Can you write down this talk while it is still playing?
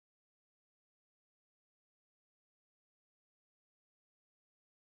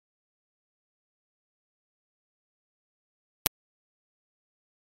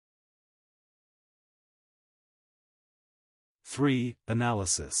3.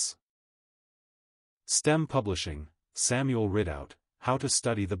 Analysis. STEM Publishing, Samuel Ridout, How to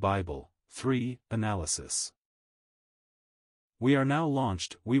Study the Bible. 3. Analysis. We are now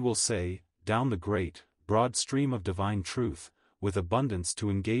launched, we will say, down the great, broad stream of divine truth, with abundance to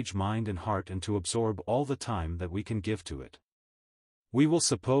engage mind and heart and to absorb all the time that we can give to it. We will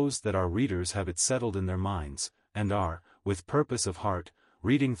suppose that our readers have it settled in their minds, and are, with purpose of heart,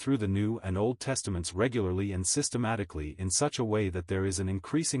 reading through the New and Old Testaments regularly and systematically in such a way that there is an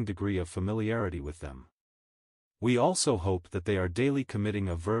increasing degree of familiarity with them. We also hope that they are daily committing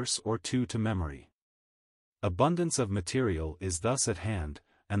a verse or two to memory. Abundance of material is thus at hand,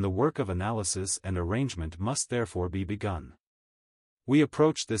 and the work of analysis and arrangement must therefore be begun. We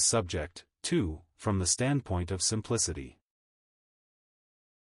approach this subject, too, from the standpoint of simplicity.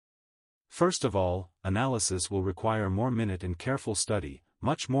 First of all, analysis will require more minute and careful study,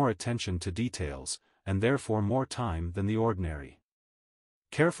 much more attention to details, and therefore more time than the ordinary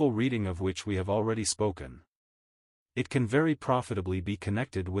careful reading of which we have already spoken. It can very profitably be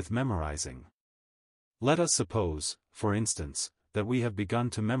connected with memorizing. Let us suppose, for instance, that we have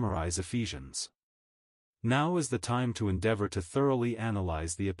begun to memorize Ephesians. Now is the time to endeavor to thoroughly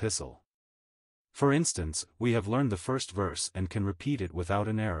analyze the epistle. For instance, we have learned the first verse and can repeat it without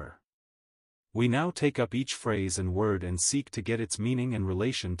an error. We now take up each phrase and word and seek to get its meaning and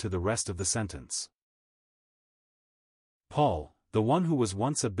relation to the rest of the sentence. Paul, the one who was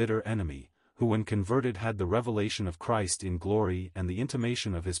once a bitter enemy, who when converted had the revelation of Christ in glory and the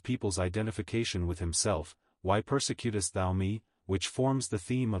intimation of his people's identification with himself, why persecutest thou me, which forms the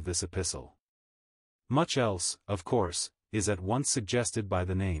theme of this epistle. Much else, of course, is at once suggested by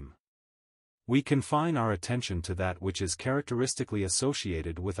the name. We confine our attention to that which is characteristically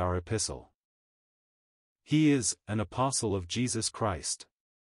associated with our epistle. He is an apostle of Jesus Christ.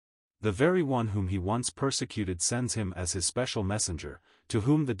 The very one whom he once persecuted sends him as his special messenger, to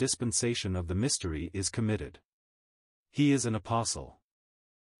whom the dispensation of the mystery is committed. He is an apostle.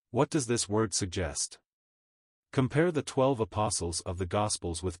 What does this word suggest? Compare the 12 apostles of the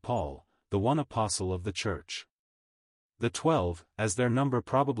Gospels with Paul, the one apostle of the Church. The 12, as their number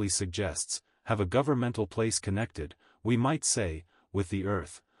probably suggests, have a governmental place connected, we might say, with the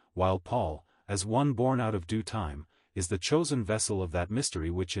earth, while Paul, as one born out of due time, is the chosen vessel of that mystery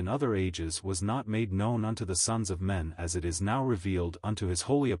which in other ages was not made known unto the sons of men as it is now revealed unto his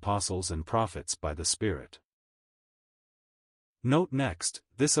holy apostles and prophets by the Spirit. Note next,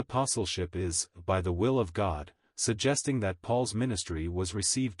 this apostleship is, by the will of God, suggesting that Paul's ministry was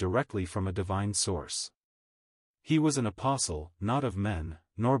received directly from a divine source. He was an apostle, not of men,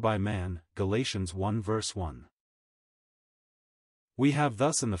 nor by man, Galatians 1 verse 1. We have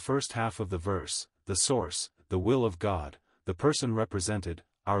thus in the first half of the verse, the source, the will of God, the person represented,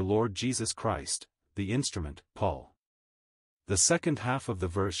 our Lord Jesus Christ, the instrument, Paul. The second half of the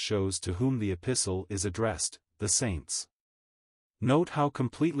verse shows to whom the epistle is addressed, the saints. Note how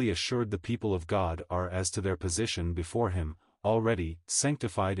completely assured the people of God are as to their position before him, already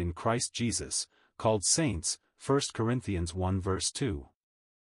sanctified in Christ Jesus, called saints, 1 Corinthians 1 verse 2.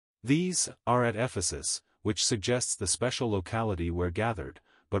 These are at Ephesus, which suggests the special locality where gathered,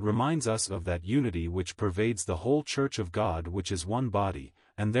 but reminds us of that unity which pervades the whole Church of God, which is one body,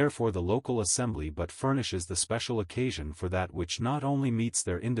 and therefore the local assembly but furnishes the special occasion for that which not only meets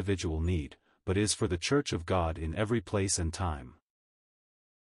their individual need, but is for the Church of God in every place and time.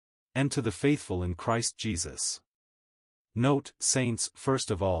 And to the faithful in Christ Jesus. Note, saints,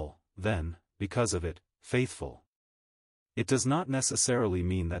 first of all, then, because of it, faithful. It does not necessarily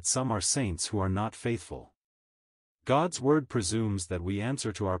mean that some are saints who are not faithful. God's word presumes that we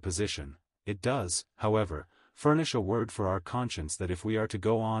answer to our position. It does, however, furnish a word for our conscience that if we are to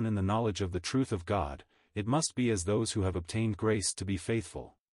go on in the knowledge of the truth of God, it must be as those who have obtained grace to be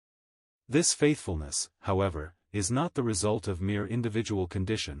faithful. This faithfulness, however, is not the result of mere individual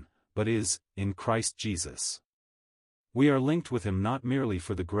condition, but is, in Christ Jesus. We are linked with him not merely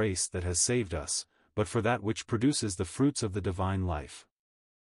for the grace that has saved us, but for that which produces the fruits of the divine life.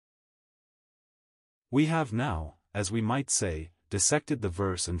 We have now, as we might say, dissected the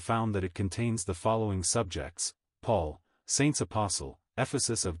verse and found that it contains the following subjects: Paul, Saints Apostle,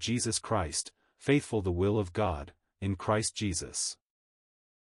 Ephesus of Jesus Christ, faithful the will of God, in Christ Jesus.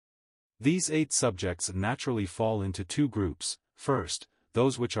 These 8 subjects naturally fall into 2 groups: first,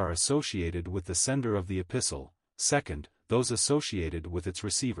 those which are associated with the sender of the epistle; second, those associated with its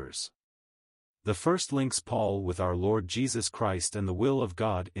receivers. The first links Paul with our Lord Jesus Christ and the will of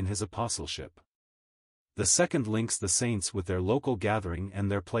God in his apostleship. The second links the saints with their local gathering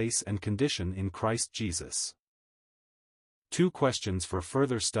and their place and condition in Christ Jesus. 2 questions for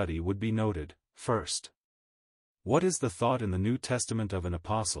further study would be noted. First, What is the thought in the New Testament of an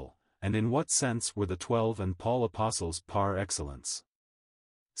apostle, and in what sense were the 12 and Paul apostles par excellence?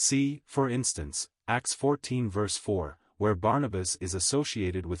 See, for instance, Acts 14 verse 4, where Barnabas is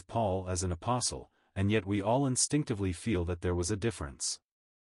associated with Paul as an apostle, and yet we all instinctively feel that there was a difference.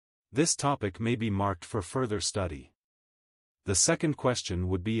 This topic may be marked for further study. The second question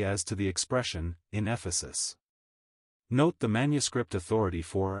would be as to the expression, in Ephesus. Note the manuscript authority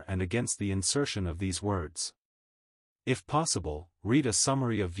for and against the insertion of these words. If possible, read a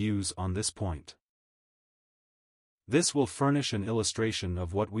summary of views on this point. This will furnish an illustration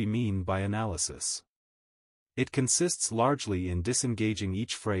of what we mean by analysis. It consists largely in disengaging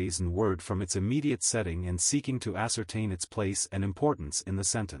each phrase and word from its immediate setting and seeking to ascertain its place and importance in the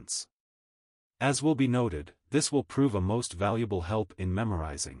sentence. As will be noted, this will prove a most valuable help in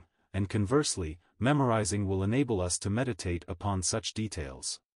memorizing, and conversely, memorizing will enable us to meditate upon such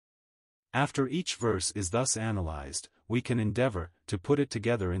details. After each verse is thus analyzed, we can endeavor to put it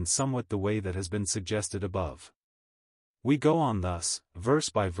together in somewhat the way that has been suggested above. We go on thus, verse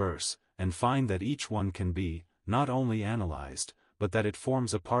by verse, and find that each one can be, not only analyzed, but that it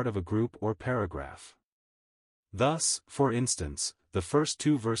forms a part of a group or paragraph. Thus, for instance, the first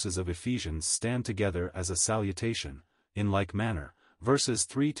 2 verses of Ephesians stand together as a salutation. In like manner, verses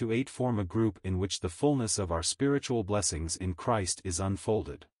 3 to 8 form a group in which the fullness of our spiritual blessings in Christ is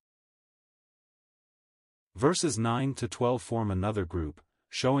unfolded. Verses 9 to 12 form another group,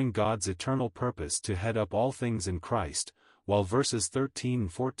 showing God's eternal purpose to head up all things in Christ, while verses 13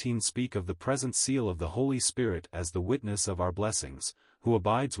 and 14 speak of the present seal of the Holy Spirit as the witness of our blessings, who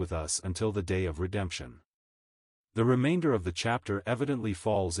abides with us until the day of redemption. The remainder of the chapter evidently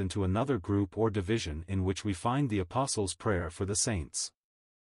falls into another group or division in which we find the Apostles' prayer for the saints.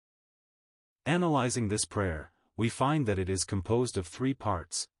 Analyzing this prayer, we find that it is composed of 3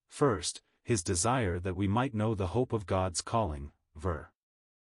 parts. First, his desire that we might know the hope of God's calling, ver.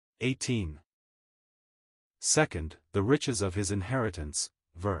 18. Second, the riches of his inheritance,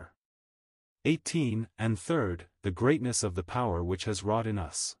 ver. 18, and third, the greatness of the power which has wrought in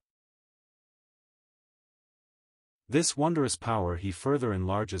us. This wondrous power he further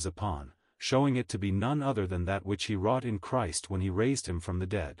enlarges upon, showing it to be none other than that which he wrought in Christ when he raised him from the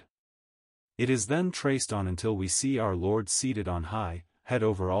dead. It is then traced on until we see our Lord seated on high, head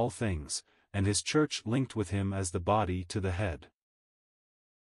over all things, and his church linked with him as the body to the head.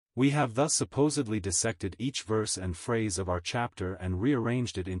 We have thus supposedly dissected each verse and phrase of our chapter and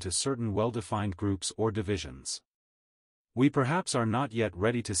rearranged it into certain well-defined groups or divisions. We perhaps are not yet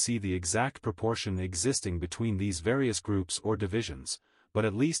ready to see the exact proportion existing between these various groups or divisions, but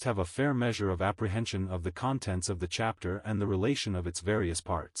at least have a fair measure of apprehension of the contents of the chapter and the relation of its various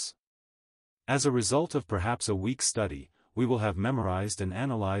parts. As a result of perhaps a week's study, we will have memorized and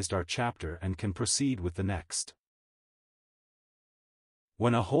analyzed our chapter and can proceed with the next.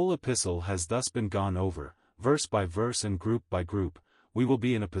 When a whole epistle has thus been gone over, verse by verse and group by group, we will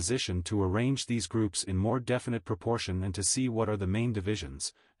be in a position to arrange these groups in more definite proportion and to see what are the main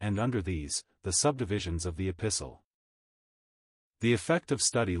divisions, and under these, the subdivisions of the epistle. The effect of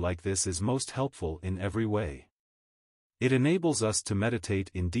study like this is most helpful in every way. It enables us to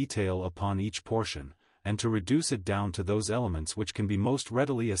meditate in detail upon each portion, and to reduce it down to those elements which can be most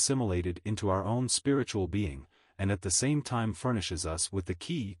readily assimilated into our own spiritual being, and at the same time furnishes us with the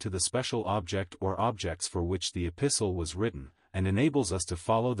key to the special object or objects for which the epistle was written, and enables us to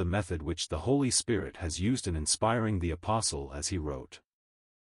follow the method which the Holy Spirit has used in inspiring the apostle as he wrote.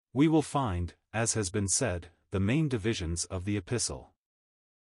 We will find, as has been said, the main divisions of the epistle.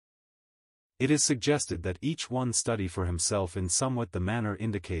 It is suggested that each one study for himself in somewhat the manner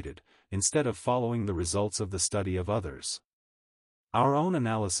indicated, instead of following the results of the study of others. Our own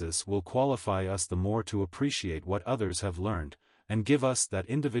analysis will qualify us the more to appreciate what others have learned, and give us that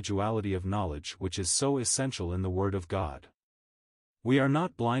individuality of knowledge which is so essential in the Word of God. We are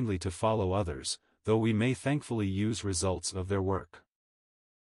not blindly to follow others, though we may thankfully use results of their work.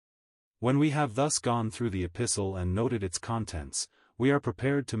 When we have thus gone through the epistle and noted its contents, we are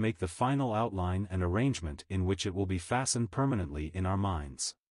prepared to make the final outline and arrangement in which it will be fastened permanently in our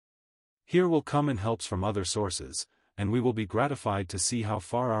minds. Here will come in helps from other sources, and we will be gratified to see how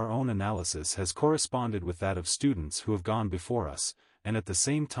far our own analysis has corresponded with that of students who have gone before us, and at the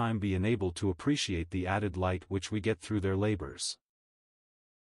same time be enabled to appreciate the added light which we get through their labors.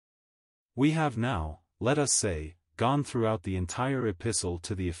 We have now, let us say, gone throughout the entire epistle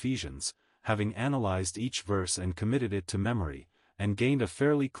to the Ephesians, having analyzed each verse and committed it to memory, and gained a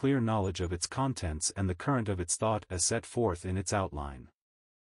fairly clear knowledge of its contents and the current of its thought as set forth in its outline.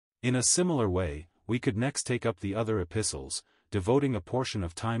 In a similar way, we could next take up the other epistles, devoting a portion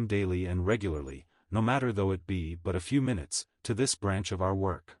of time daily and regularly, no matter though it be but a few minutes, to this branch of our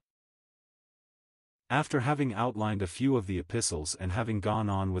work. After having outlined a few of the epistles and having gone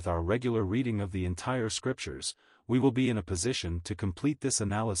on with our regular reading of the entire Scriptures, we will be in a position to complete this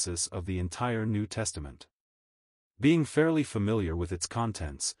analysis of the entire New Testament. Being fairly familiar with its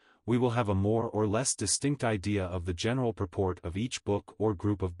contents, we will have a more or less distinct idea of the general purport of each book or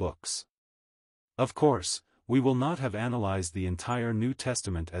group of books. Of course, we will not have analyzed the entire New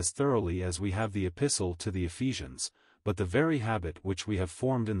Testament as thoroughly as we have the Epistle to the Ephesians, but the very habit which we have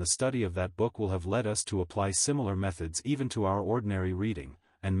formed in the study of that book will have led us to apply similar methods even to our ordinary reading,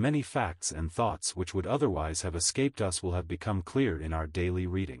 and many facts and thoughts which would otherwise have escaped us will have become clear in our daily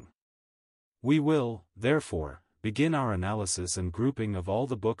reading. We will, therefore, begin our analysis and grouping of all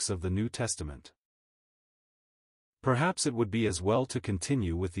the books of the New Testament. Perhaps it would be as well to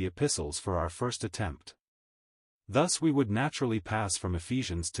continue with the epistles for our first attempt. Thus we would naturally pass from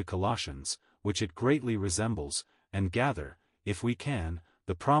Ephesians to Colossians, which it greatly resembles, and gather, if we can,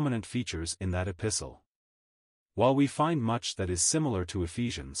 the prominent features in that epistle. While we find much that is similar to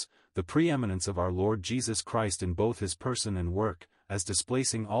Ephesians, the preeminence of our Lord Jesus Christ in both his person and work, as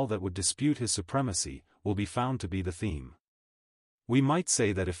displacing all that would dispute his supremacy, will be found to be the theme. We might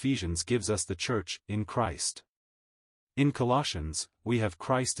say that Ephesians gives us the church in Christ. In Colossians, we have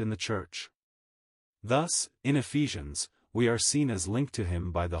Christ in the church. Thus, in Ephesians, we are seen as linked to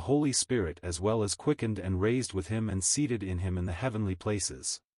him by the Holy Spirit as well as quickened and raised with him and seated in him in the heavenly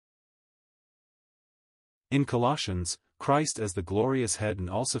places. In Colossians, Christ as the glorious head and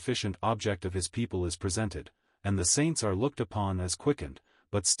all-sufficient object of his people is presented, and the saints are looked upon as quickened,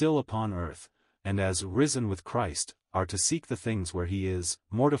 but still upon earth, and as risen with Christ, are to seek the things where he is,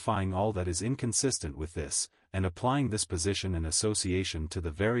 mortifying all that is inconsistent with this, and applying this position and association to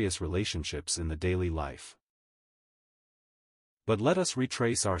the various relationships in the daily life. But let us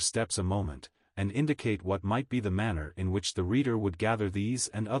retrace our steps a moment, and indicate what might be the manner in which the reader would gather these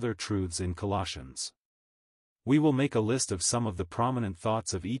and other truths in Colossians. We will make a list of some of the prominent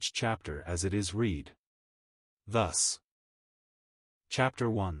thoughts of each chapter as it is read. Thus. Chapter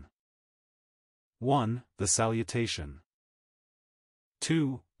 1. 1. The Salutation.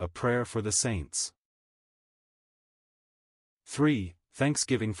 2. A Prayer for the Saints. 3.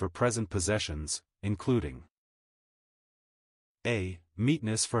 Thanksgiving for present possessions, including A.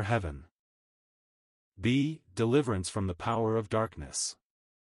 Meetness for heaven. B. Deliverance from the power of darkness.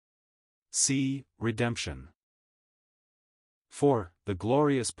 C. Redemption. 4. The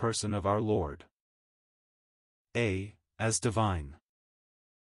glorious person of our Lord. A. As divine.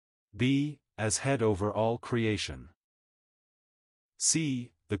 B. As head over all creation.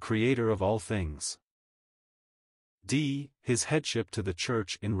 C. The creator of all things. D. His headship to the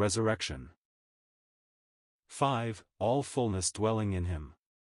church in resurrection. 5. All fullness dwelling in him.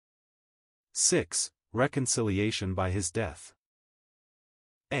 6. Reconciliation by his death.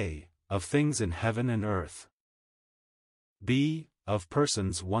 A. Of things in heaven and earth. B. Of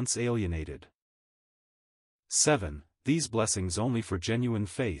persons once alienated. 7. These blessings only for genuine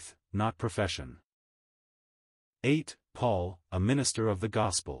faith, not profession. 8. Paul, a minister of the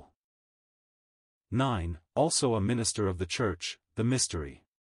gospel. 9. Also a minister of the church, the mystery.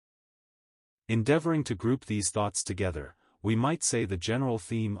 Endeavoring to group these thoughts together, we might say the general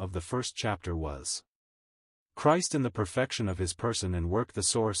theme of the first chapter was Christ in the perfection of his person and work, the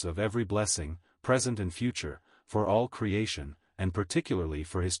source of every blessing, present and future, for all creation, and particularly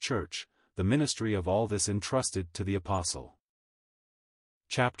for his church, the ministry of all this entrusted to the apostle.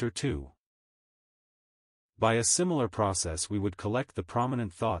 Chapter 2. By a similar process we would collect the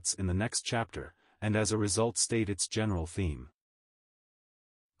prominent thoughts in the next chapter, and as a result state its general theme.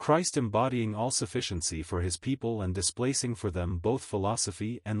 Christ embodying all sufficiency for his people and displacing for them both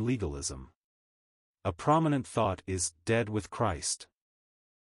philosophy and legalism. A prominent thought is, dead with Christ.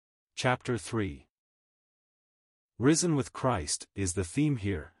 Chapter 3. Risen with Christ is the theme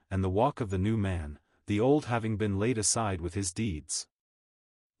here, and the walk of the new man, the old having been laid aside with his deeds.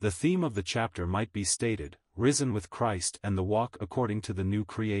 The theme of the chapter might be stated, risen with Christ and the walk according to the new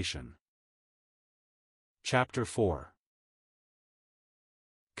creation. Chapter 4.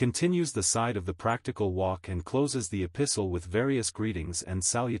 Continues the side of the practical walk and closes the epistle with various greetings and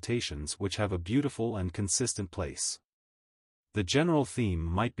salutations which have a beautiful and consistent place. The general theme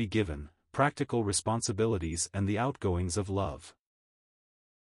might be given, practical responsibilities and the outgoings of love.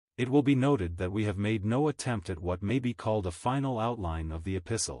 It will be noted that we have made no attempt at what may be called a final outline of the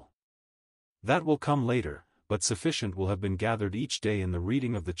epistle. That will come later, but sufficient will have been gathered each day in the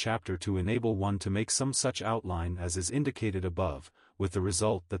reading of the chapter to enable one to make some such outline as is indicated above, with the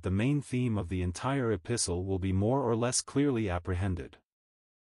result that the main theme of the entire epistle will be more or less clearly apprehended.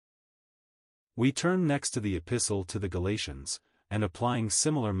 We turn next to the Epistle to the Galatians, and applying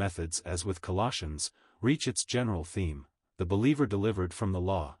similar methods as with Colossians, reach its general theme, the believer delivered from the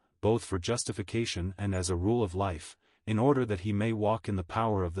law, both for justification and as a rule of life, in order that he may walk in the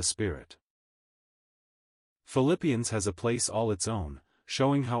power of the Spirit. Philippians has a place all its own,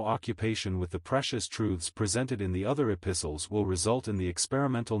 showing how occupation with the precious truths presented in the other epistles will result in the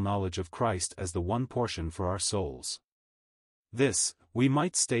experimental knowledge of Christ as the one portion for our souls. This, we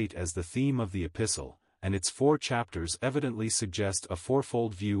might state as the theme of the epistle, and its 4 chapters evidently suggest a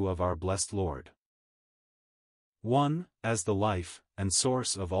fourfold view of our blessed Lord. 1. As the life and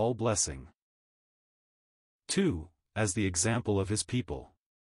source of all blessing. 2. As the example of his people.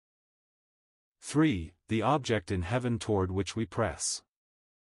 3. The object in heaven toward which we press.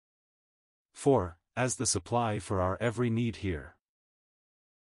 4. As the supply for our every need here.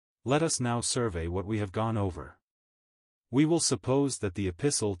 Let us now survey what we have gone over. We will suppose that the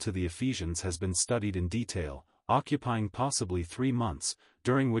epistle to the Ephesians has been studied in detail, occupying possibly 3 months,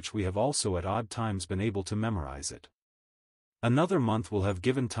 during which we have also at odd times been able to memorize it. Another month will have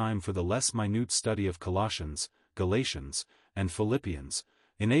given time for the less minute study of Colossians, Galatians, and Philippians,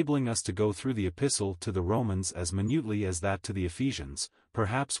 enabling us to go through the epistle to the Romans as minutely as that to the Ephesians,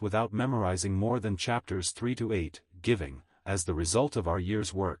 perhaps without memorizing more than chapters 3 to 8, giving, as the result of our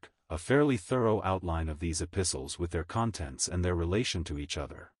year's work, a fairly thorough outline of these epistles with their contents and their relation to each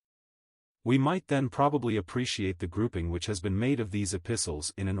other. We might then probably appreciate the grouping which has been made of these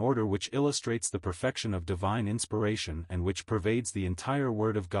epistles in an order which illustrates the perfection of divine inspiration and which pervades the entire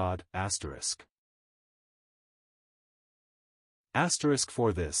Word of God.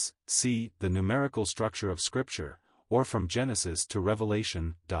 For this, see the numerical structure of Scripture, or from Genesis to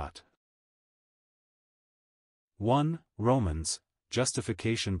Revelation. 1. Romans,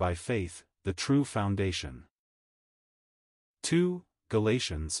 justification by faith, the true foundation. 2.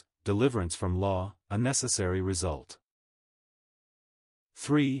 Galatians, deliverance from law, a necessary result.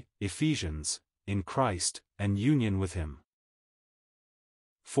 3. Ephesians, in Christ, and union with him.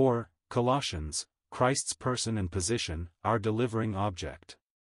 4. Colossians, Christ's person and position, our delivering object.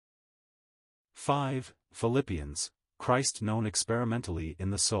 5. Philippians, Christ known experimentally in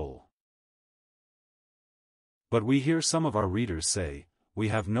the soul. But we hear some of our readers say, "We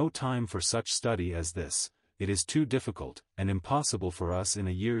have no time for such study as this, it is too difficult and impossible for us in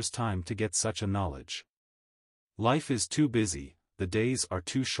a year's time to get such a knowledge. Life is too busy, the days are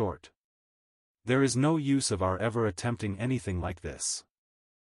too short. There is no use of our ever attempting anything like this."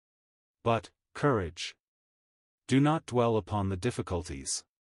 But, courage! Do not dwell upon the difficulties.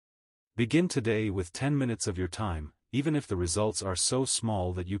 Begin today with 10 minutes of your time, even if the results are so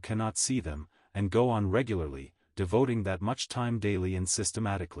small that you cannot see them, and go on regularly, devoting that much time daily and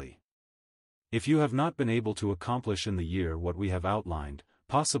systematically. If you have not been able to accomplish in the year what we have outlined,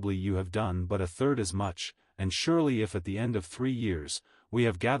 possibly you have done but a third as much, and surely if at the end of 3 years, we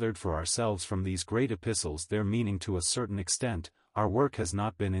have gathered for ourselves from these great epistles their meaning to a certain extent, our work has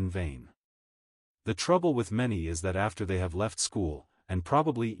not been in vain. The trouble with many is that after they have left school, and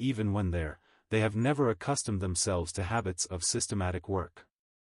probably even when there, they have never accustomed themselves to habits of systematic work.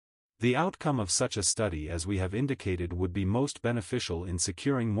 The outcome of such a study as we have indicated would be most beneficial in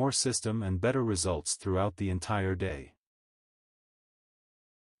securing more system and better results throughout the entire day.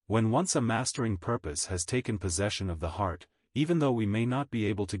 When once a mastering purpose has taken possession of the heart, even though we may not be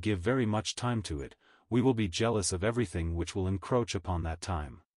able to give very much time to it, we will be jealous of everything which will encroach upon that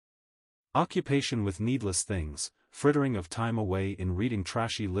time. Occupation with needless things, frittering of time away in reading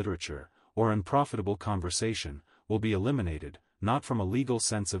trashy literature, or unprofitable conversation, will be eliminated, not from a legal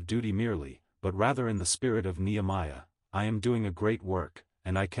sense of duty merely, but rather in the spirit of Nehemiah, "I am doing a great work,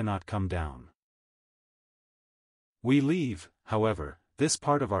 and I cannot come down." We leave, however, this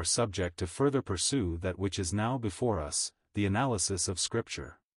part of our subject to further pursue that which is now before us, the analysis of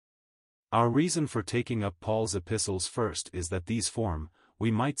Scripture. Our reason for taking up Paul's epistles first is that these form, we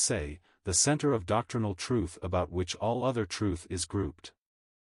might say, the center of doctrinal truth about which all other truth is grouped.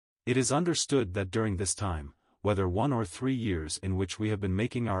 It is understood that during this time, whether 1 or 3 years in which we have been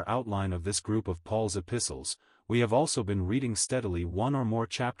making our outline of this group of Paul's epistles, we have also been reading steadily 1 or more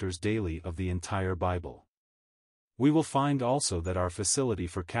chapters daily of the entire Bible. We will find also that our facility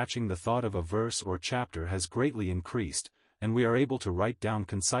for catching the thought of a verse or chapter has greatly increased, and we are able to write down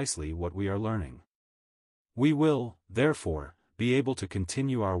concisely what we are learning. We will, therefore, be able to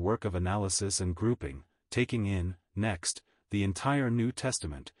continue our work of analysis and grouping, taking in, next, the entire New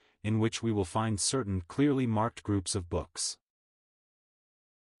Testament, in which we will find certain clearly marked groups of books.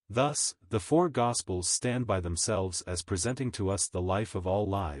 Thus, the 4 Gospels stand by themselves as presenting to us the life of all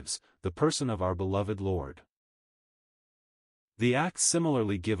lives, the person of our beloved Lord. The Acts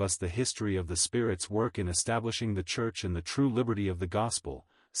similarly give us the history of the Spirit's work in establishing the Church in the true liberty of the gospel,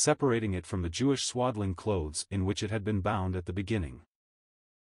 separating it from the Jewish swaddling clothes in which it had been bound at the beginning.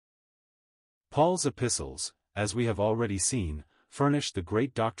 Paul's epistles, as we have already seen, furnish the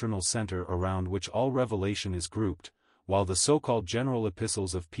great doctrinal center around which all revelation is grouped, while the so-called general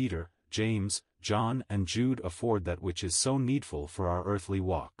epistles of Peter, James, John and Jude afford that which is so needful for our earthly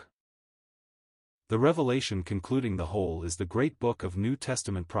walk. The revelation concluding the whole is the great book of New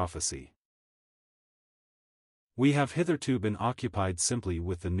Testament prophecy. We have hitherto been occupied simply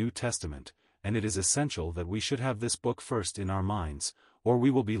with the New Testament, and it is essential that we should have this book first in our minds, or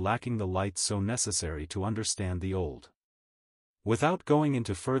we will be lacking the light so necessary to understand the Old. Without going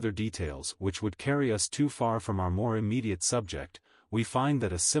into further details which would carry us too far from our more immediate subject, we find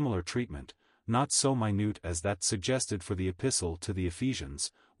that a similar treatment, not so minute as that suggested for the epistle to the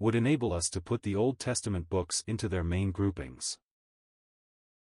Ephesians, would enable us to put the Old Testament books into their main groupings.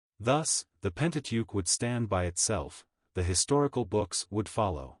 Thus, the Pentateuch would stand by itself, the historical books would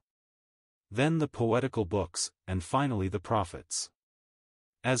follow. Then the poetical books, and finally the prophets.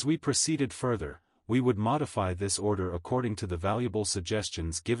 As we proceeded further, we would modify this order according to the valuable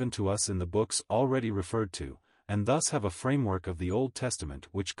suggestions given to us in the books already referred to, and thus have a framework of the Old Testament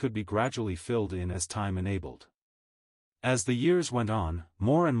which could be gradually filled in as time enabled. As the years went on,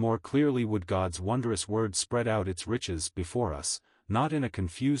 more and more clearly would God's wondrous word spread out its riches before us, not in a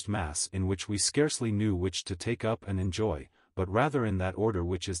confused mass in which we scarcely knew which to take up and enjoy, but rather in that order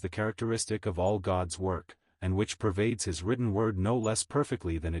which is the characteristic of all God's work, and which pervades His written word no less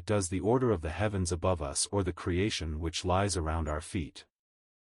perfectly than it does the order of the heavens above us or the creation which lies around our feet.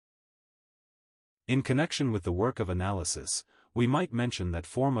 In connection with the work of analysis, we might mention that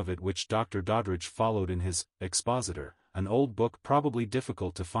form of it which Dr. Doddridge followed in his Expositor, an old book probably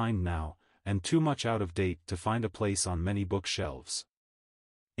difficult to find now, and too much out of date to find a place on many bookshelves.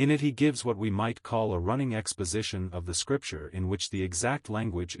 In it he gives what we might call a running exposition of the Scripture in which the exact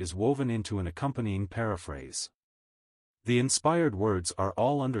language is woven into an accompanying paraphrase. The inspired words are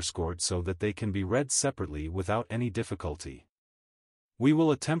all underscored so that they can be read separately without any difficulty. We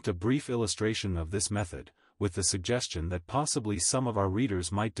will attempt a brief illustration of this method, with the suggestion that possibly some of our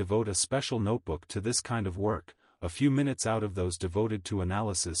readers might devote a special notebook to this kind of work, a few minutes out of those devoted to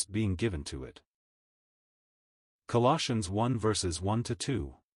analysis being given to it. Colossians 1 verses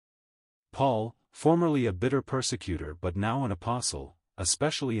 1-2. Paul, formerly a bitter persecutor but now an apostle, a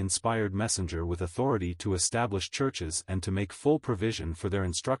specially inspired messenger with authority to establish churches and to make full provision for their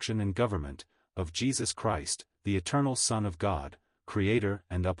instruction and government, of Jesus Christ, the eternal Son of God, Creator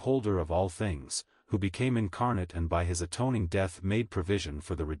and upholder of all things, who became incarnate and by His atoning death made provision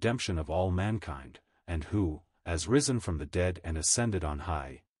for the redemption of all mankind, and who, as risen from the dead and ascended on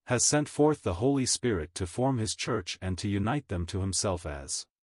high, has sent forth the Holy Spirit to form His church and to unite them to Himself as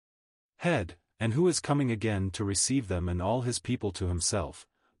head, and who is coming again to receive them and all His people to Himself,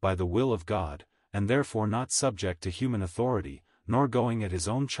 by the will of God, and therefore not subject to human authority, nor going at His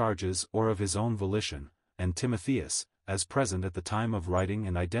own charges or of His own volition, and Timotheus, as present at the time of writing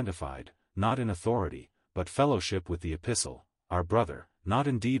and identified, not in authority, but fellowship with the epistle, our brother, not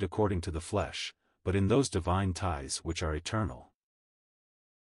indeed according to the flesh, but in those divine ties which are eternal.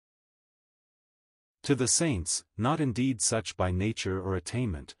 To the saints, not indeed such by nature or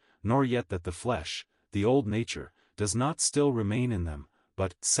attainment, nor yet that the flesh, the old nature, does not still remain in them,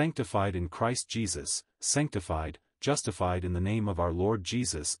 but, sanctified in Christ Jesus, sanctified, justified in the name of our Lord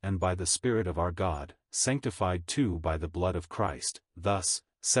Jesus and by the Spirit of our God, sanctified too by the blood of Christ, thus,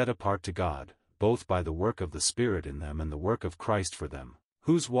 set apart to God, both by the work of the Spirit in them and the work of Christ for them,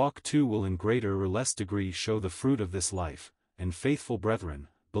 whose walk too will in greater or less degree show the fruit of this life, and faithful brethren,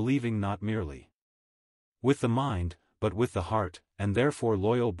 believing not merely with the mind, but with the heart, and therefore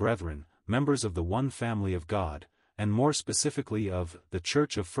loyal brethren, members of the one family of God, and more specifically of the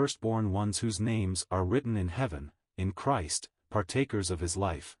church of firstborn ones whose names are written in heaven, in Christ, partakers of His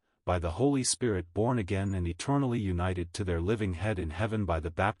life, by the Holy Spirit born again and eternally united to their living head in heaven by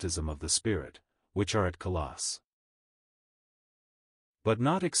the baptism of the Spirit, which are at Colossus. But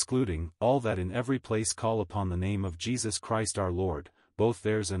not excluding all that in every place call upon the name of Jesus Christ our Lord, both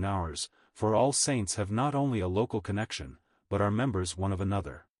theirs and ours, for all saints have not only a local connection, but are members one of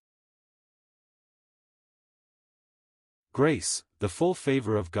another. Grace, the full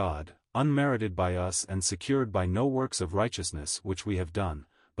favor of God, unmerited by us and secured by no works of righteousness which we have done,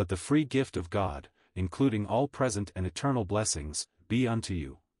 but the free gift of God, including all present and eternal blessings, be unto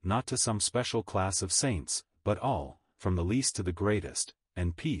you, not to some special class of saints, but all, from the least to the greatest,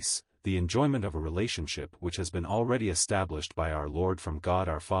 and peace, the enjoyment of a relationship which has been already established by our Lord from God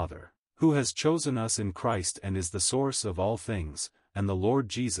our Father, who has chosen us in Christ and is the source of all things, and the Lord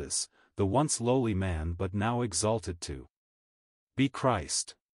Jesus, the once lowly man but now exalted to be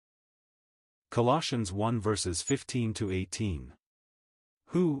Christ. Colossians 1 verses 15 to 18.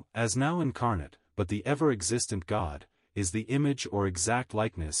 Who, as now incarnate, but the ever-existent God, is the image or exact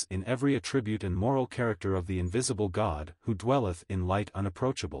likeness in every attribute and moral character of the invisible God, who dwelleth in light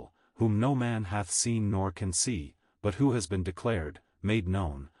unapproachable, whom no man hath seen nor can see, but who has been declared, made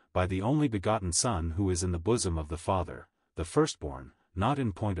known, by the only begotten Son who is in the bosom of the Father, the firstborn, not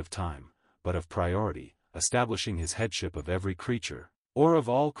in point of time, but of priority, establishing his headship of every creature, or of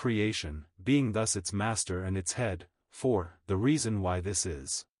all creation, being thus its master and its head. For, the reason why this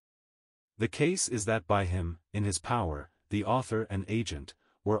is the case is that by him, in his power, the author and agent,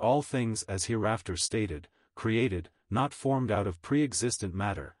 were all things as hereafter stated, created, not formed out of pre-existent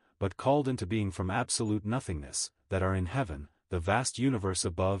matter, but called into being from absolute nothingness, that are in heaven, the vast universe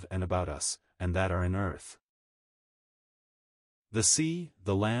above and about us, and that are in earth. The sea,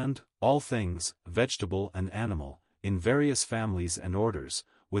 the land, all things, vegetable and animal, in various families and orders,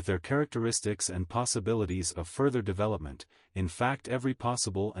 with their characteristics and possibilities of further development, in fact every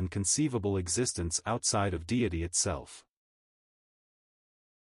possible and conceivable existence outside of deity itself.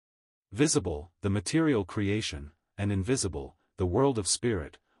 Visible, the material creation, and invisible, the world of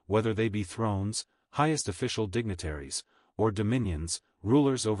spirit, whether they be thrones, highest official dignitaries, or dominions,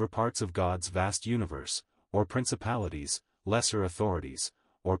 rulers over parts of God's vast universe, or principalities, lesser authorities,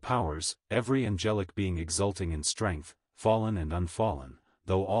 or powers, every angelic being exulting in strength, fallen and unfallen,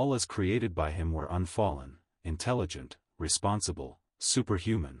 though all as created by him were unfallen, intelligent, responsible,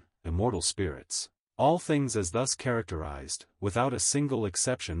 superhuman, immortal spirits. All things as thus characterized, without a single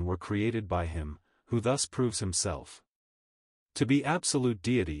exception were created by him, who thus proves himself to be absolute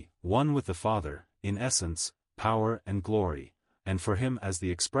deity, one with the Father, in essence, power and glory, and for him as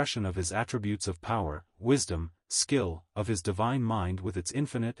the expression of his attributes of power, wisdom, skill, of his divine mind with its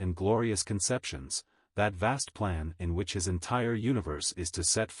infinite and glorious conceptions, that vast plan in which his entire universe is to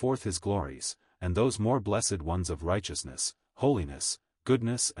set forth his glories, and those more blessed ones of righteousness, holiness,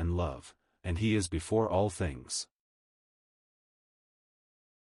 goodness and love, and he is before all things.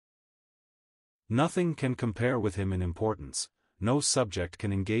 Nothing can compare with him in importance, no subject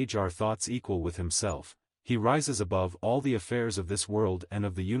can engage our thoughts equal with himself. He rises above all the affairs of this world and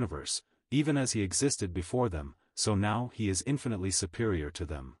of the universe, even as he existed before them, so now he is infinitely superior to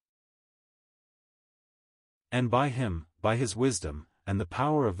them. And by him, by his wisdom, and the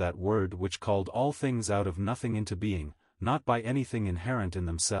power of that word which called all things out of nothing into being, not by anything inherent in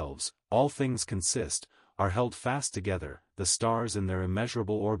themselves, all things consist, are held fast together, the stars in their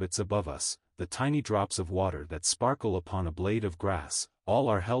immeasurable orbits above us, the tiny drops of water that sparkle upon a blade of grass, all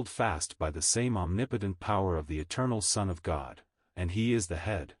are held fast by the same omnipotent power of the eternal Son of God, and he is the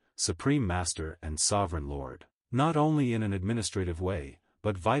head, supreme master and sovereign Lord, not only in an administrative way,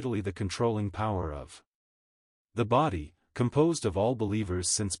 but vitally the controlling power of the body, composed of all believers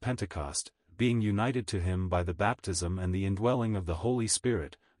since Pentecost, being united to him by the baptism and the indwelling of the Holy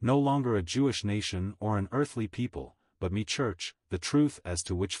Spirit, no longer a Jewish nation or an earthly people, but me church, the truth as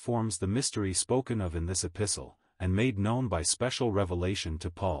to which forms the mystery spoken of in this epistle, and made known by special revelation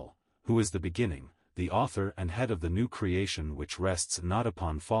to Paul, who is the beginning, the author and head of the new creation which rests not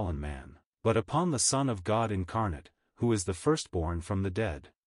upon fallen man, but upon the Son of God incarnate, who is the firstborn from the dead.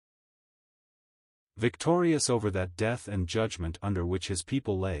 Victorious over that death and judgment under which his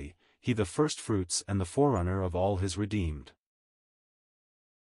people lay, he the firstfruits and the forerunner of all his redeemed.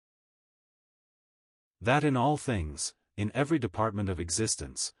 That in all things, in every department of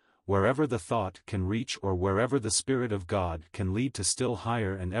existence, wherever the thought can reach or wherever the Spirit of God can lead to still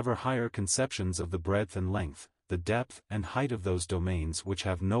higher and ever higher conceptions of the breadth and length, the depth and height of those domains which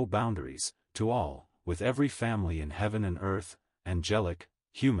have no boundaries, to all, with every family in heaven and earth, angelic,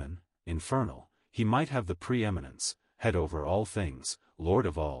 human, infernal, he might have the preeminence, head over all things, Lord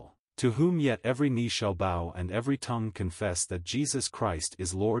of all, to whom yet every knee shall bow and every tongue confess that Jesus Christ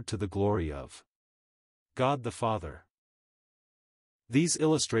is Lord, to the glory of God the Father. These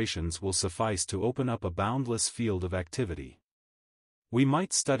illustrations will suffice to open up a boundless field of activity. We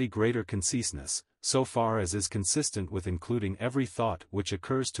might study greater conciseness, so far as is consistent with including every thought which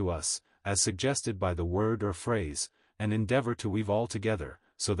occurs to us, as suggested by the word or phrase, and endeavor to weave all together,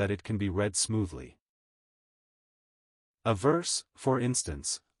 so that it can be read smoothly. A verse, for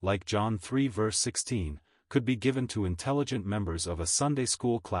instance, like John 3 verse 16, could be given to intelligent members of a Sunday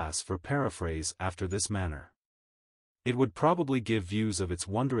school class for paraphrase after this manner. It would probably give views of its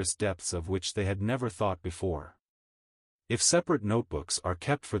wondrous depths of which they had never thought before. If separate notebooks are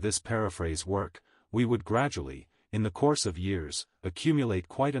kept for this paraphrase work, we would gradually, in the course of years, accumulate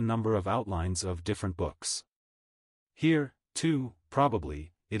quite a number of outlines of different books. Here, too,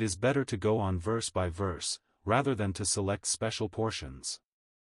 probably, it is better to go on verse by verse, rather than to select special portions.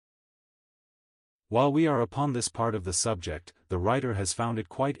 While we are upon this part of the subject, the writer has found it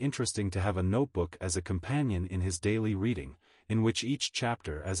quite interesting to have a notebook as a companion in his daily reading, in which each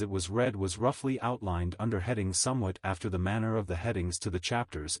chapter as it was read was roughly outlined under headings somewhat after the manner of the headings to the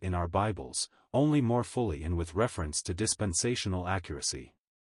chapters in our Bibles, only more fully and with reference to dispensational accuracy.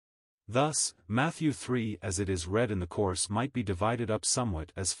 Thus, Matthew 3 as it is read in the course might be divided up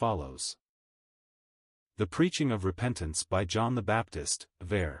somewhat as follows. The preaching of repentance by John the Baptist,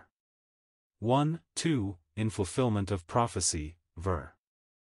 ver. 1, 2, in fulfillment of prophecy, ver.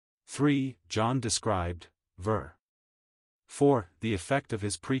 3, John described, ver. 4, the effect of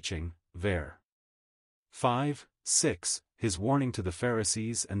his preaching, ver. 5, 6, his warning to the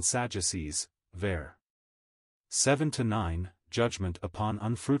Pharisees and Sadducees, ver. 7-9, judgment upon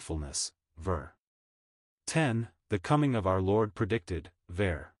unfruitfulness, ver. 10, the coming of our Lord predicted,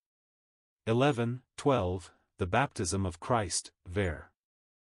 ver. 11, 12, the baptism of Christ, ver.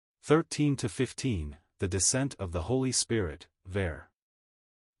 13-15, the descent of the Holy Spirit, ver.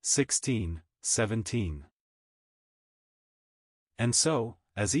 16, 17. And so,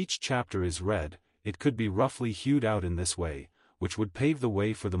 as each chapter is read, it could be roughly hewed out in this way, which would pave the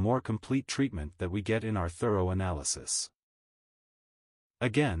way for the more complete treatment that we get in our thorough analysis.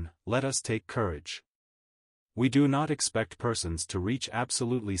 Again, let us take courage. We do not expect persons to reach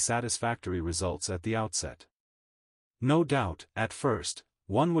absolutely satisfactory results at the outset. No doubt, at first,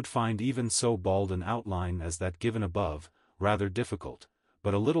 one would find even so bald an outline as that given above, rather difficult,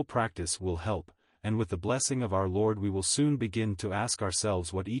 but a little practice will help, and with the blessing of our Lord we will soon begin to ask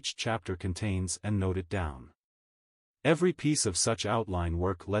ourselves what each chapter contains and note it down. Every piece of such outline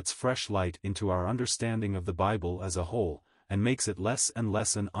work lets fresh light into our understanding of the Bible as a whole, and makes it less and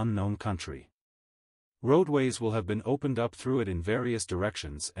less an unknown country. Roadways will have been opened up through it in various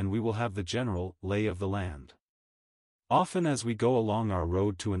directions and we will have the general lay of the land. Often as we go along our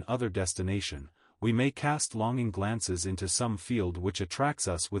road to another destination, we may cast longing glances into some field which attracts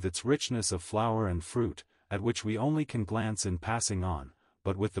us with its richness of flower and fruit, at which we only can glance in passing on,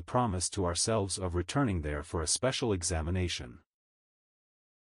 but with the promise to ourselves of returning there for a special examination.